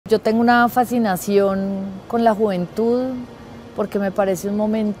Yo tengo una fascinación con la juventud porque me parece un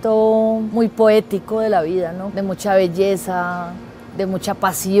momento muy poético de la vida, ¿no? De mucha belleza, de mucha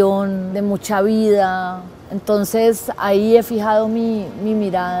pasión, de mucha vida. Entonces ahí he fijado mi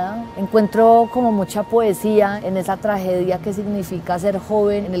mirada. Encuentro como mucha poesía en esa tragedia que significa ser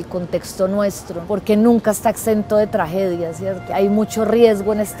joven en el contexto nuestro, porque nunca está exento de tragedia, ¿cierto? Hay mucho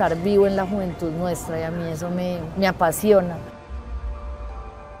riesgo en estar vivo en la juventud nuestra y a mí eso me apasiona.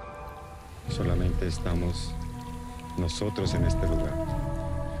 Solamente estamos nosotros en este lugar.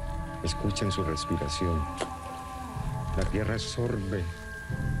 Escuchen su respiración. La tierra absorbe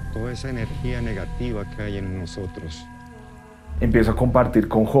toda esa energía negativa que hay en nosotros. Empiezo a compartir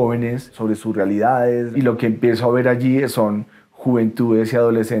con jóvenes sobre sus realidades y lo que empiezo a ver allí son juventudes y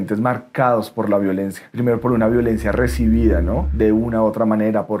adolescentes marcados por la violencia. Primero por una violencia recibida, ¿no? De una u otra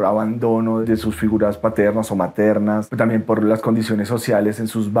manera, por abandono de sus figuras paternas o maternas, pero también por las condiciones sociales en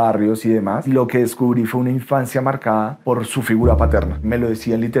sus barrios y demás. Y lo que descubrí fue una infancia marcada por su figura paterna. Me lo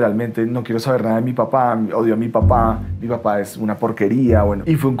decían literalmente: no quiero saber nada de mi papá, odio a mi papá es una porquería, bueno.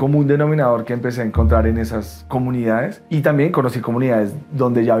 Y fue un común denominador que empecé a encontrar en esas comunidades. Y también conocí comunidades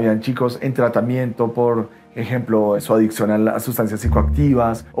donde ya habían chicos en tratamiento por ejemplo, su adicción a las sustancias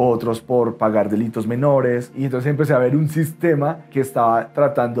psicoactivas, otros por pagar delitos menores, y entonces empecé a ver un sistema que estaba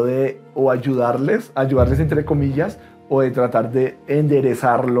tratando de o ayudarles entre comillas, o de tratar de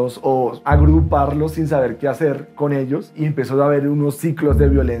enderezarlos o agruparlos sin saber qué hacer con ellos, y empezó a haber unos ciclos de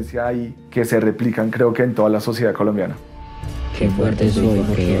violencia ahí que se replican, creo que en toda la sociedad colombiana. Qué fuerte soy,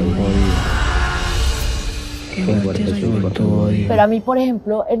 porque Pero a mí, por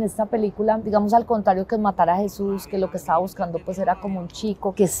ejemplo, en esta película, digamos, al contrario que matar a Jesús, que lo que estaba buscando pues era como un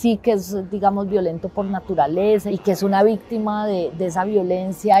chico que sí que es, digamos, violento por naturaleza y que es una víctima de esa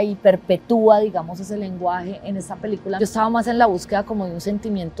violencia y perpetúa, digamos, ese lenguaje en esta película. Yo estaba más en la búsqueda como de un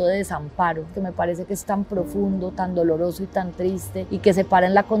sentimiento de desamparo, que me parece que es tan profundo, tan doloroso y tan triste, y que se para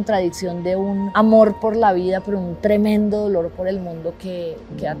en la contradicción de un amor por la vida, pero un tremendo dolor por el mundo que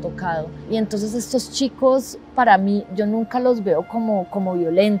ha tocado. Y entonces estos chicos, para mí, yo nunca los veo como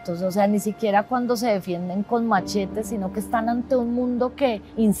violentos, o sea, ni siquiera cuando se defienden con machetes, sino que están ante un mundo que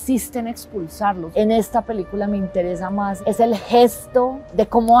insiste en expulsarlos. En esta película me interesa más, es el gesto de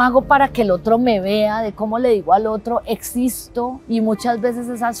cómo hago para que el otro me vea, de cómo le digo al otro existo, y muchas veces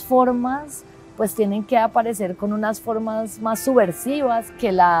esas formas pues tienen que aparecer con unas formas más subversivas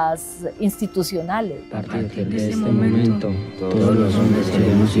que las institucionales. A partir de este momento, todos los hombres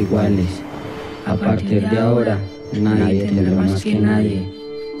seremos iguales. A partir de ahora, nadie tendrá más que nadie.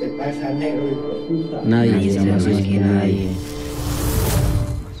 Nadie tendrá más que nadie.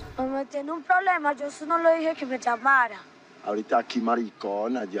 Me tiene un problema, yo eso no le dije que me llamara. Ahorita aquí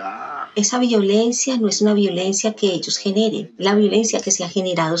maricona, ya. Esa violencia no es una violencia que ellos generen, la violencia que se ha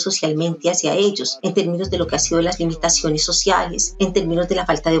generado socialmente hacia ellos, en términos de lo que ha sido las limitaciones sociales, en términos de la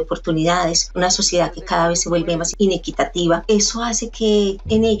falta de oportunidades, una sociedad que cada vez se vuelve más inequitativa. Eso hace que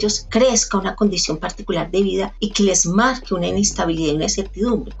en ellos crezca una condición particular de vida y que les marque una inestabilidad y una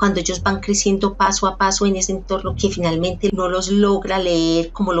incertidumbre. Cuando ellos van creciendo paso a paso en ese entorno que finalmente no los logra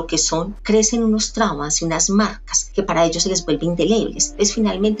leer como lo que son, crecen unos traumas y unas marcas que para ellos les vuelve indelebles. Es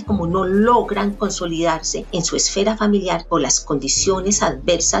finalmente como no logran consolidarse en su esfera familiar por las condiciones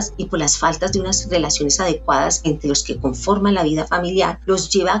adversas y por las faltas de unas relaciones adecuadas entre los que conforman la vida familiar, los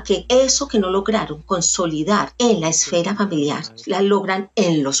lleva a que eso que no lograron consolidar en la esfera familiar, la logran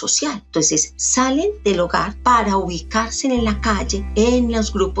en lo social. Entonces salen del hogar para ubicarse en la calle, en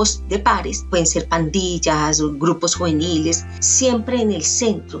los grupos de pares, pueden ser pandillas, grupos juveniles. Siempre en el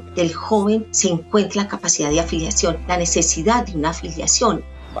centro del joven se encuentra la capacidad de afiliación, la necesidad de una afiliación.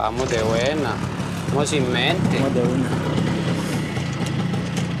 Vamos de buena, vamos sin mente. Vamos de una.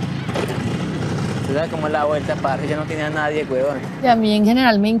 ¿Tú sabes cómo es la vuelta, parce? Ya no tiene a nadie, huevón. Y a mí en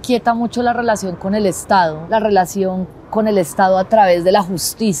general me inquieta mucho la relación con el Estado, la relación con el Estado a través de la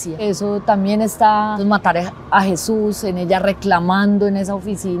justicia. Eso también está, matar a Jesús, en ella reclamando en esa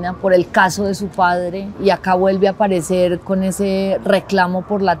oficina por el caso de su padre, y acá vuelve a aparecer con ese reclamo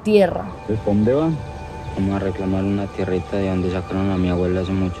por la tierra. ¿Pues por dónde van? Vamos a reclamar una tierrita de donde sacaron a mi abuela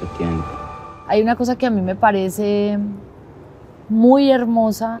hace mucho tiempo. Hay una cosa que a mí me parece muy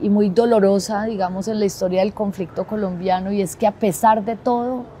hermosa y muy dolorosa, digamos, en la historia del conflicto colombiano, y es que a pesar de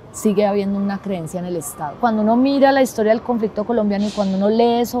todo sigue habiendo una creencia en el Estado. Cuando uno mira la historia del conflicto colombiano y cuando uno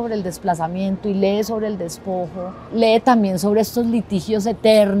lee sobre el desplazamiento y lee sobre el despojo, lee también sobre estos litigios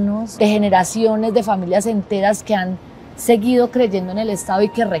eternos de generaciones, de familias enteras que han seguido creyendo en el Estado y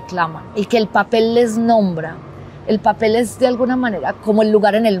que reclaman, y que el papel les nombra, el papel es de alguna manera como el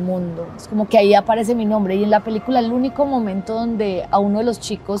lugar en el mundo, es como que ahí aparece mi nombre, y en la película el único momento donde a uno de los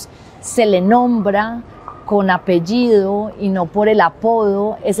chicos se le nombra con apellido y no por el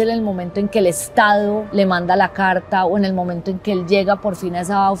apodo es en el momento en que el Estado le manda la carta, o en el momento en que él llega por fin a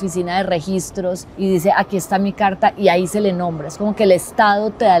esa oficina de registros y dice aquí está mi carta, y ahí se le nombra. Es como que el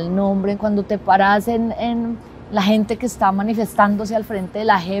Estado te da el nombre. Cuando te paras en la gente que está manifestándose al frente de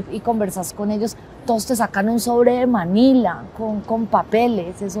la JEP y conversas con ellos, todos te sacan un sobre de Manila con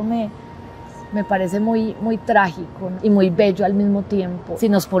papeles. Eso me parece muy, muy trágico, ¿no? Y muy bello al mismo tiempo. Si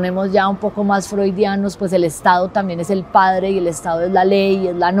nos ponemos ya un poco más freudianos, pues el Estado también es el padre, y el Estado es la ley,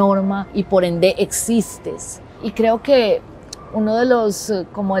 es la norma, y por ende existes. Y creo que uno de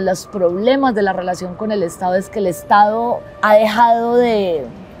los problemas de la relación con el Estado es que el Estado ha dejado de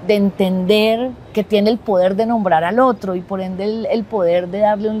entender que tiene el poder de nombrar al otro, y por ende el poder de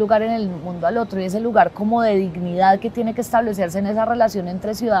darle un lugar en el mundo al otro, y ese lugar como de dignidad que tiene que establecerse en esa relación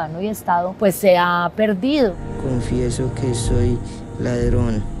entre ciudadano y Estado, pues se ha perdido. Confieso que soy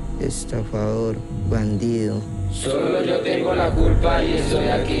ladrón, estafador, bandido. Solo yo tengo la culpa y estoy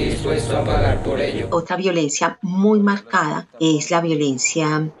aquí dispuesto a pagar por ello. Otra violencia muy marcada es la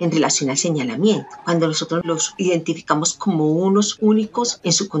violencia en relación al señalamiento, cuando nosotros los identificamos como unos únicos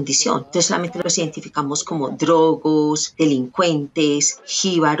en su condición. Entonces solamente los identificamos como drogos, delincuentes,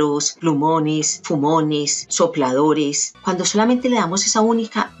 jíbaros, plumones, fumones, sopladores. Cuando solamente le damos esa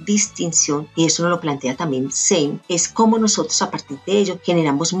única distinción, y eso nos lo plantea también Zen, es como nosotros a partir de ello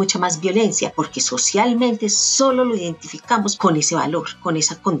generamos mucha más violencia, porque socialmente solo lo identificamos con ese valor, con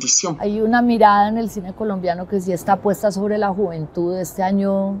esa condición. Hay una mirada en el cine colombiano que sí está puesta sobre la juventud. Este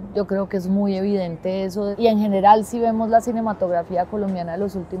año yo creo que es muy evidente eso, y en general si vemos la cinematografía colombiana de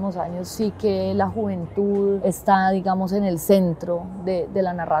los últimos años, sí que la juventud está, digamos, en el centro de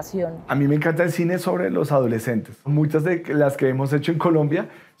la narración. A mí me encanta el cine sobre los adolescentes. Muchas de las que hemos hecho en Colombia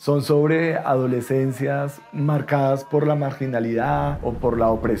son sobre adolescencias marcadas por la marginalidad o por la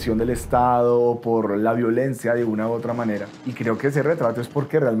opresión del Estado o por la violencia de una u otra manera. Y creo que ese retrato es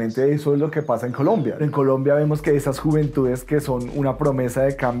porque realmente eso es lo que pasa en Colombia. En Colombia vemos que esas juventudes que son una promesa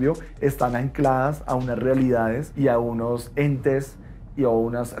de cambio están ancladas a unas realidades y a unos entes y a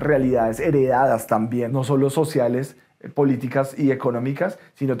unas realidades heredadas también, no solo sociales, políticas y económicas,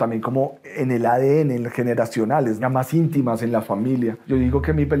 sino también como en el ADN, en generacionales, ya más íntimas en la familia. Yo digo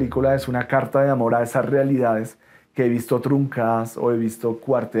que mi película es una carta de amor a esas realidades que he visto truncadas o he visto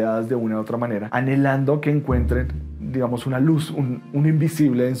cuarteadas de una u otra manera, anhelando que encuentren, digamos, una luz, un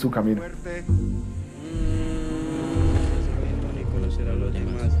invisible en su camino.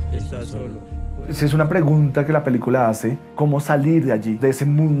 Esa es una pregunta que la película hace: ¿cómo salir de allí, de ese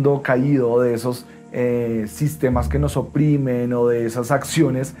mundo caído, de esos sistemas que nos oprimen o de esas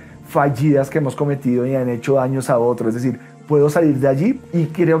acciones fallidas que hemos cometido y han hecho daños a otros? Es decir, puedo salir de allí. Y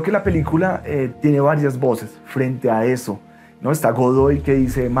creo que la película tiene varias voces frente a eso, ¿no? Está Godoy, que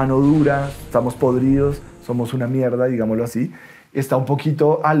dice mano dura, estamos podridos, somos una mierda, digámoslo así. Está un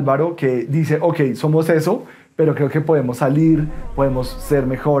poquito Álvaro, que dice ok, somos eso, pero creo que podemos salir, podemos ser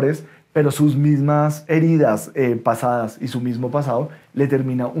mejores, pero sus mismas heridas pasadas y su mismo pasado le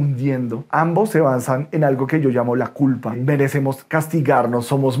termina hundiendo. Ambos se basan en algo que yo llamo la culpa. Merecemos castigarnos,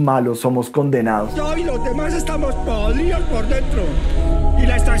 somos malos, somos condenados. Yo y los demás estamos podridos por dentro, y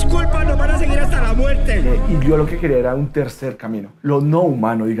nuestras culpas nos van a seguir hasta la muerte. Y yo lo que quería era un tercer camino, lo no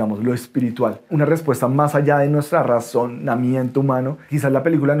humano, digamos, lo espiritual. Una respuesta más allá de nuestro razonamiento humano. Quizás la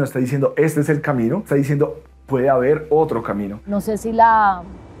película no está diciendo este es el camino, está diciendo puede haber otro camino. No sé si la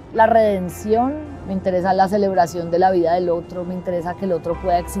redención, me interesa la celebración de la vida del otro, me interesa que el otro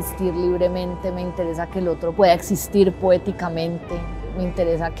pueda existir libremente, me interesa que el otro pueda existir poéticamente, me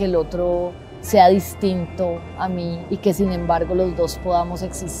interesa que el otro sea distinto a mí y que sin embargo los dos podamos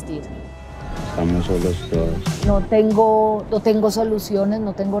existir. Estamos solos todos. No tengo soluciones,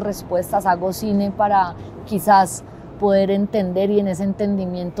 no tengo respuestas, hago cine para quizás poder entender y en ese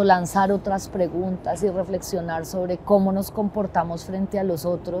entendimiento lanzar otras preguntas y reflexionar sobre cómo nos comportamos frente a los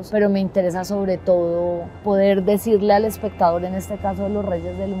otros, pero me interesa sobre todo poder decirle al espectador, en este caso de los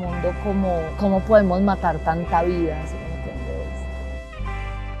Reyes del Mundo, cómo podemos matar tanta vida.